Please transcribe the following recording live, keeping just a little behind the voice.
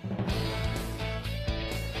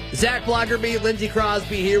Zach Blockerby, Lindsey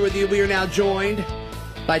Crosby here with you. We are now joined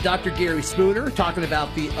by Dr. Gary Spooner talking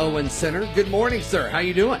about the Owen Center. Good morning, sir. How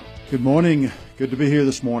you doing? Good morning. Good to be here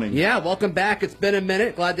this morning. Yeah, welcome back. It's been a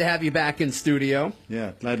minute. Glad to have you back in studio.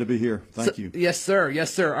 Yeah, glad to be here. Thank you. Yes, sir.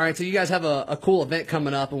 Yes, sir. All right, so you guys have a cool event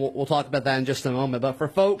coming up, and we'll talk about that in just a moment. But for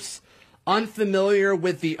folks unfamiliar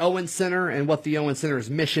with the Owen Center and what the Owen Center's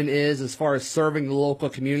mission is as far as serving the local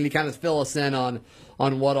community, kind of fill us in on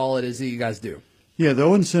what all it is that you guys do. Yeah, the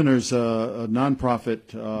Owen Center is a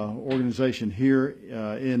nonprofit organization here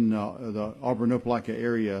in the Auburn-Opelika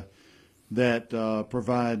area that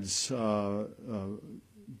provides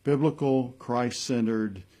biblical,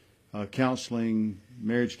 Christ-centered counseling,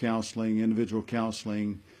 marriage counseling, individual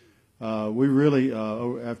counseling. We really,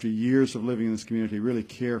 after years of living in this community, really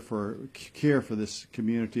care for this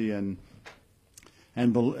community, and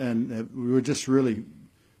we were just really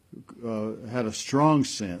had a strong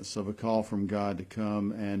sense of a call from God to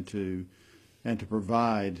come and to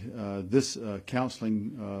provide this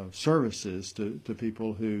counseling services to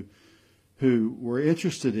people who were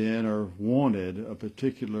interested in or wanted a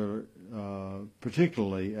particularly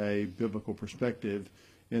a biblical perspective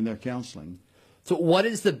in their counseling. So what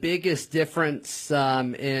is the biggest difference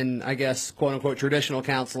in, I guess, quote-unquote, traditional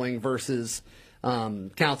counseling versus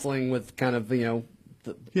counseling with kind of, the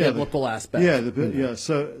biblical aspect? Yeah,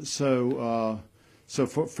 So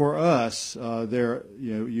for us, there,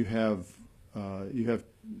 you have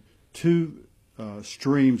two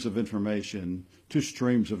streams of information, two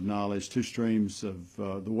streams of knowledge, two streams of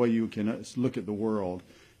the way you can look at the world,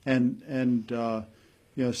 and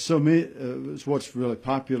so many. What's really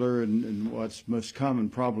popular and what's most common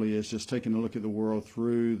probably is just taking a look at the world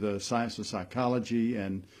through the science of psychology,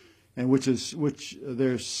 and which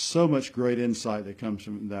there's so much great insight that comes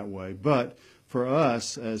from that way. But for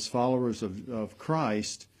us as followers of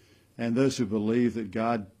Christ and those who believe that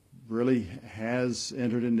God really has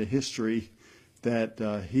entered into history, that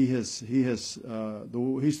He's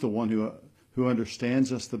the one who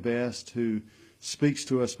understands us the best, who speaks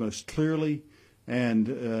to us most clearly, and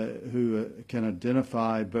who can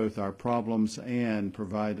identify both our problems and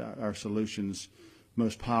provide our solutions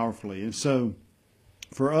most powerfully. And so,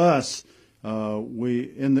 for us,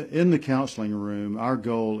 we in the counseling room, our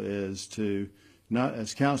goal is to not,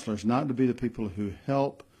 as counselors, not to be the people who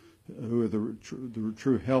help, who are the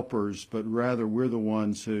true helpers, but rather we're the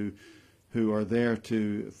ones who are there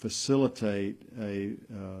to facilitate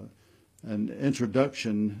an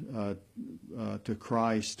introduction to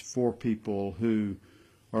Christ for people who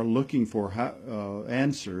are looking for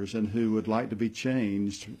answers and who would like to be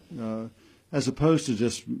changed, as opposed to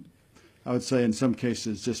just, I would say in some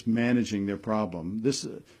cases, just managing their problem.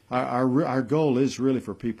 Our goal is really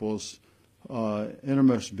for people's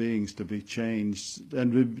innermost beings to be changed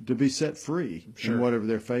and to be set free Sure. in whatever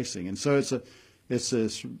they're facing. And so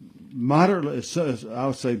it's moderately, I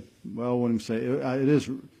would say, well, when you say it is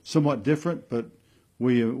somewhat different, but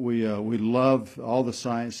we love all the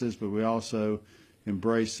sciences, but we also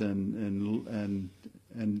embrace and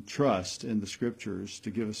trust in the Scriptures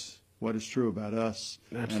to give us what is true about us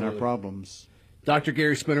Absolutely. and our problems. Dr.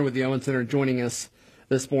 Gary Spooner with the Owen Center joining us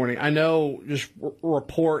this morning. I know just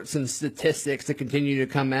reports and statistics that continue to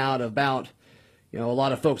come out about, a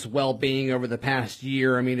lot of folks' well-being over the past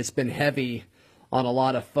year. I mean, it's been heavy on a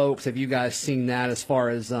lot of folks. Have you guys seen that as far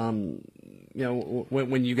as, when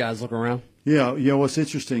you guys look around? Yeah. What's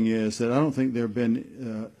interesting is that I don't think there have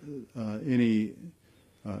been any.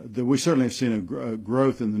 That we certainly have seen a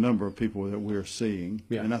growth in the number of people that we're seeing,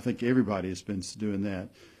 Yeah. and I think everybody has been doing that.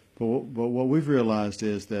 But what we've realized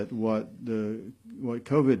is that what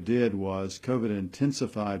COVID did was COVID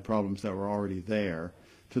intensified problems that were already there,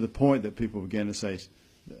 to the point that people began to say,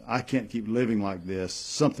 I can't keep living like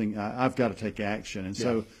this. I've got to take action. And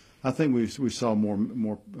so I think we saw more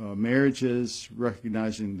marriages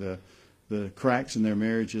recognizing the cracks in their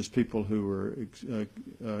marriages, people who were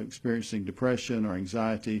experiencing depression or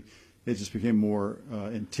anxiety. It just became more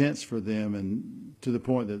intense for them, and to the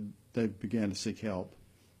point that they began to seek help.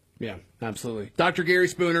 Yeah, absolutely. Dr. Gary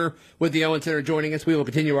Spooner with the Owen Center joining us. We will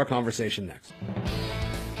continue our conversation next.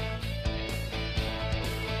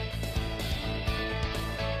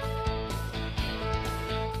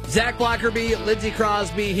 Zach Blockerby, Lindsey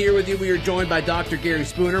Crosby here with you. We are joined by Dr. Gary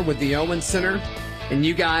Spooner with the Owen Center. And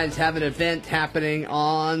you guys have an event happening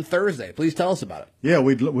on Thursday. Please tell us about it. Yeah,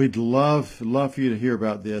 we'd love for you to hear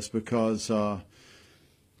about this, because here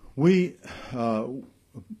I'll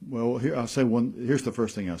say one. Here's the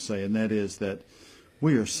first thing I'll say, and that is that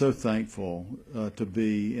we are so thankful to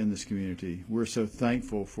be in this community. We're so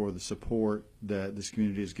thankful for the support that this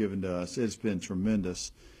community has given to us. It's been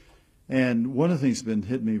tremendous. And one of the things that's been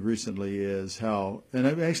hitting me recently is how, and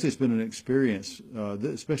actually it's been an experience,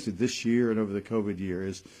 especially this year and over the COVID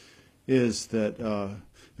year, is that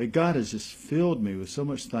that God has just filled me with so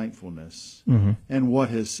much thankfulness. Mm-hmm. And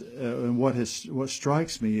what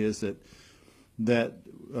strikes me is that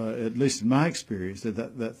at least in my experience,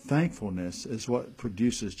 that thankfulness is what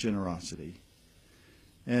produces generosity.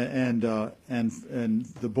 And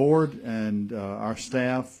the board and our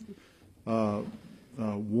staff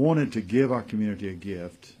wanted to give our community a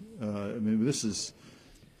gift. I mean, this is,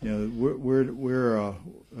 we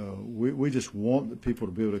just want the people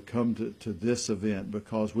to be able to come to this event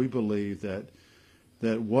because we believe that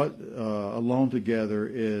what Alone Together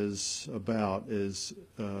is about is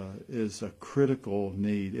a critical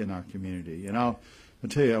need in our community. And I'll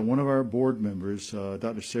tell you, one of our board members,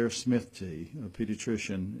 Dr. Sarah Smith-T, a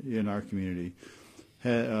pediatrician in our community,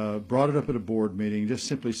 had brought it up at a board meeting, just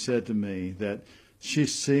simply said to me that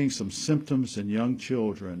she's seeing some symptoms in young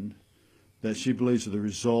children that she believes are the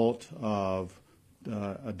result of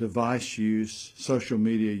a device use, social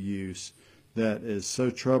media use, that is so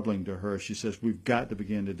troubling to her. She says, we've got to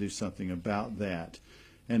begin to do something about that.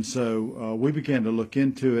 And so we began to look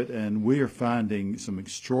into it, and we are finding some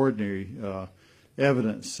extraordinary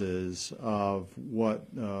evidences of what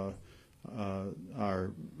our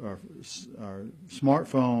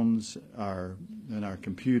smartphones, and our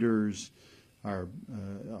computers,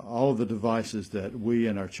 all of the devices that we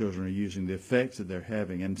and our children are using, the effects that they're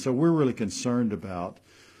having. And so we're really concerned about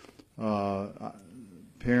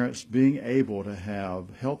parents being able to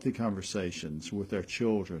have healthy conversations with their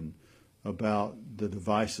children about the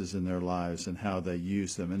devices in their lives and how they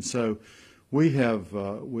use them. And so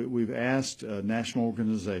we've asked a national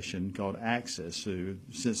organization called Access, who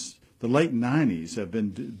since the late 90s have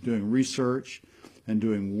been doing research and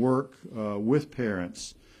doing work with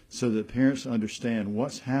parents so that parents understand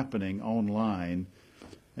what's happening online,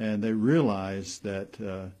 and they realize that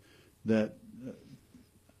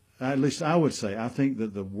at least I would say, I think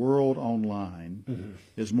that the world online mm-hmm.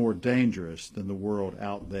 is more dangerous than the world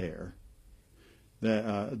out there.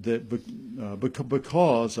 Because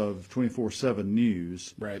of 24/7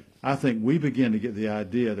 news, right. I think we begin to get the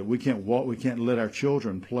idea that we can't let our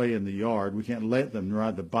children play in the yard, we can't let them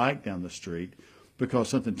ride the bike down the street because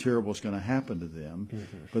something terrible is going to happen to them.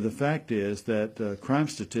 Mm-hmm. But the fact is that crime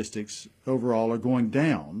statistics overall are going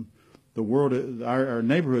down. The world, our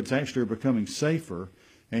neighborhoods actually are becoming safer.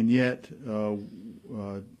 And yet,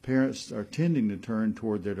 parents are tending to turn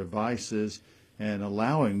toward their devices and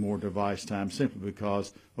allowing more device time simply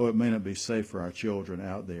because, it may not be safe for our children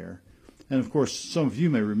out there. And, of course, some of you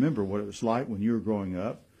may remember what it was like when you were growing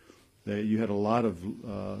up, that you had a lot of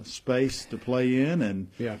space to play in, and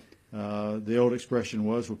yeah. The old expression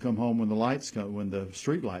was, we'll come home when the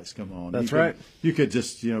street lights come on. That's right. You could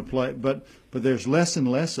just, play, but there's less and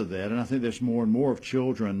less of that, and I think there's more and more of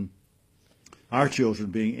our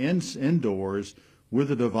children being indoors with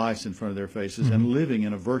a device in front of their faces mm-hmm. and living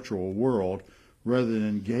in a virtual world rather than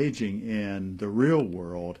engaging in the real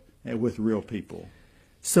world and with real people.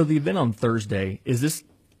 So the event on Thursday, is this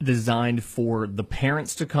designed for the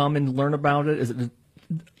parents to come and learn about it? Is it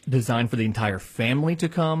designed for the entire family to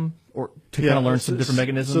come or to kind of learn some different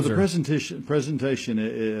mechanisms? So the presentation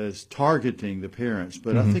is targeting the parents,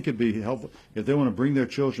 but mm-hmm. I think it'd be helpful if they want to bring their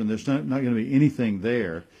children. There's not going to be anything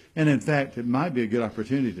there. And in fact, it might be a good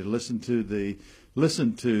opportunity to listen to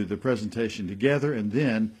the presentation together and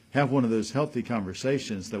then have one of those healthy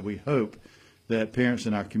conversations that we hope that parents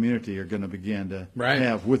in our community are going to begin to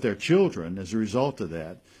have with their children as a result of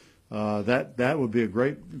that. That would be a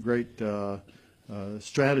great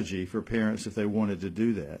strategy for parents if they wanted to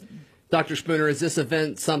do that. Dr. Spooner, is this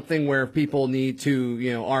event something where people need to,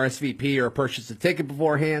 RSVP or purchase a ticket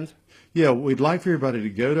beforehand? Yeah, we'd like for everybody to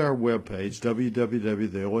go to our webpage,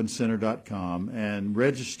 www.theowencenter.com, and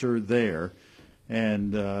register there.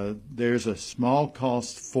 And there's a small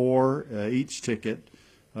cost for each ticket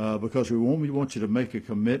because we want you to make a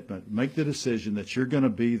commitment, make the decision that you're going to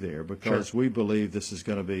be there because sure. we believe this is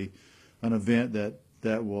going to be an event that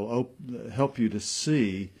will help you to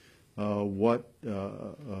see what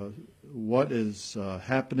is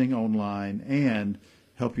happening online and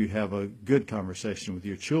help you have a good conversation with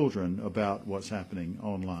your children about what's happening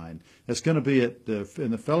online. It's going to be in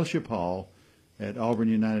the Fellowship Hall at Auburn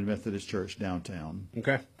United Methodist Church downtown.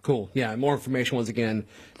 Okay, cool. Yeah, more information, once again,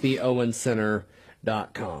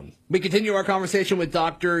 theowencenter.com. We continue our conversation with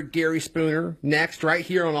Dr. Gary Spooner next, right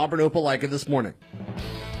here on Auburn Opelika this morning.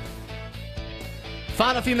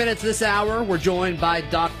 Final few minutes this hour, we're joined by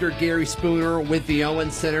Dr. Gary Spooner with the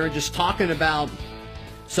Owen Center, just talking about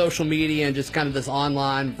social media and just kind of this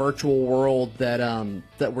online virtual world that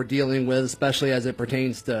that we're dealing with, especially as it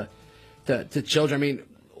pertains to children. I mean,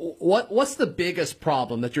 what's the biggest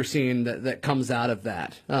problem that you're seeing that comes out of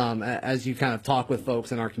that as you kind of talk with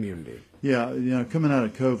folks in our community? Yeah, coming out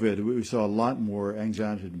of COVID, we saw a lot more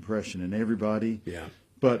anxiety and depression in everybody. Yeah.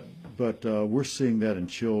 But we're seeing that in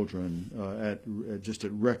children at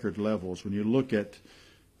record levels. When you look at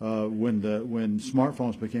when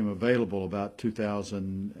smartphones became available about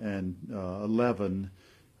 2011,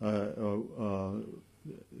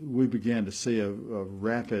 we began to see a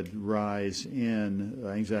rapid rise in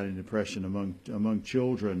anxiety and depression among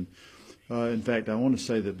children. In fact, I want to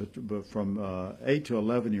say that but from 8 to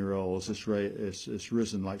 11-year-olds, this rate is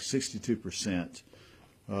risen like 62%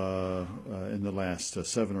 in the last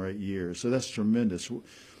 7 or 8 years. So that's tremendous.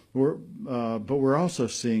 But we're also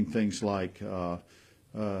seeing things like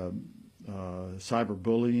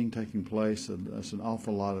cyberbullying taking place. There's an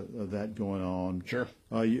awful lot of that going on. Sure.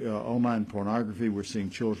 Online pornography. We're seeing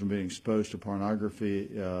children being exposed to pornography.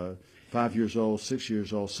 5 years old, 6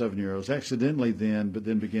 years old, 7-year-olds, accidentally but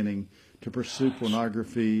then beginning to pursue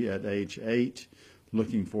pornography at age 8,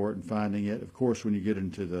 looking for it and finding it. Of course, when you get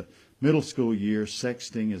into the middle school years,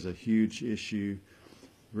 sexting is a huge issue.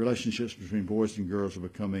 Relationships between boys and girls are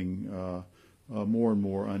becoming more and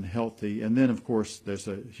more unhealthy. And then, of course, there's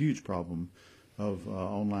a huge problem of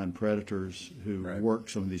online predators who work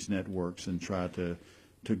some of these networks and try to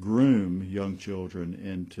groom young children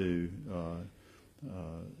into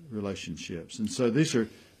relationships. And so these are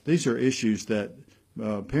issues that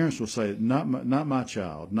parents will say, not my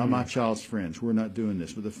child, not my child's friends. We're not doing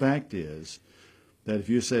this. But the fact is that if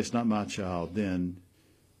you say it's not my child, then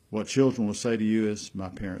what children will say to you is, my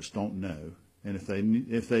parents don't know. And if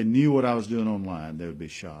they knew what I was doing online, they would be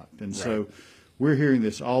shocked. And so we're hearing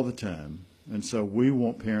this all the time. And so we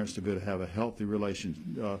want parents to be able to have a healthy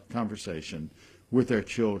conversation with their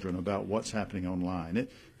children about what's happening online.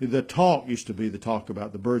 The talk used to be the talk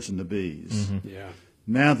about the birds and the bees. Mm-hmm. Yeah.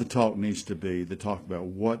 Now the talk needs to be the talk about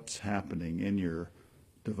what's happening in your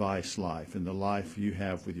device life and the life you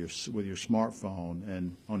have with your smartphone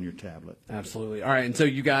and on your tablet. Absolutely. All right, and so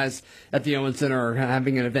you guys at the Owen Center are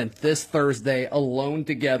having an event this Thursday, Alone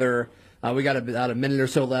Together. We got about a minute or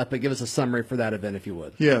so left, but give us a summary for that event, if you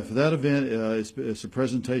would. Yeah, for that event, it's a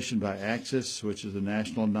presentation by Axis, which is a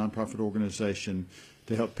national nonprofit organization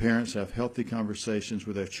to help parents have healthy conversations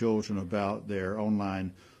with their children about their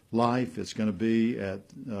online life. It's going to be at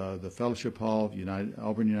the Fellowship Hall of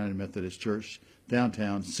Auburn United Methodist Church,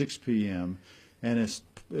 downtown, 6 p.m., and it's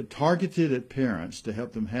targeted at parents to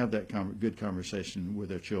help them have that good conversation with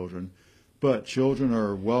their children. But children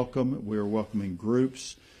are welcome. We're welcoming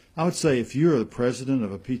groups. I would say if you're the president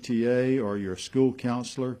of a PTA or you're a school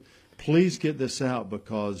counselor, please get this out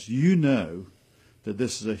because you know that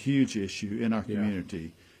this is a huge issue in our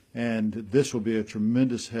community. And this will be a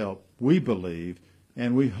tremendous help, we believe,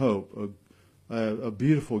 and we hope a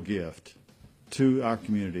beautiful gift to our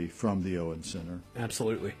community from the Owen Center.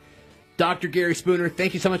 Absolutely. Dr. Gary Spooner,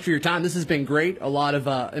 thank you so much for your time. This has been great. A lot of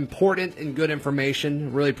important and good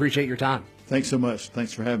information. Really appreciate your time. Thanks so much.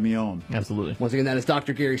 Thanks for having me on. Absolutely. Once again, that is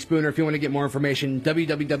Dr. Gary Spooner. If you want to get more information,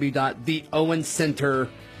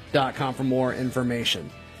 www.theowencenter.com for more information.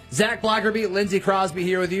 Zach Blackerby, Lindsey Crosby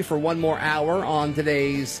here with you for one more hour on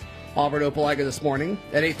today's Auburn Opelika this morning.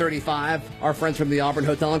 At 8:35, our friends from the Auburn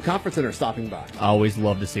Hotel and Conference Center stopping by. I always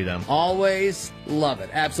love to see them. Always love it.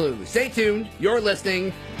 Absolutely. Stay tuned. You're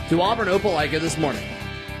listening to Auburn Opelika this morning.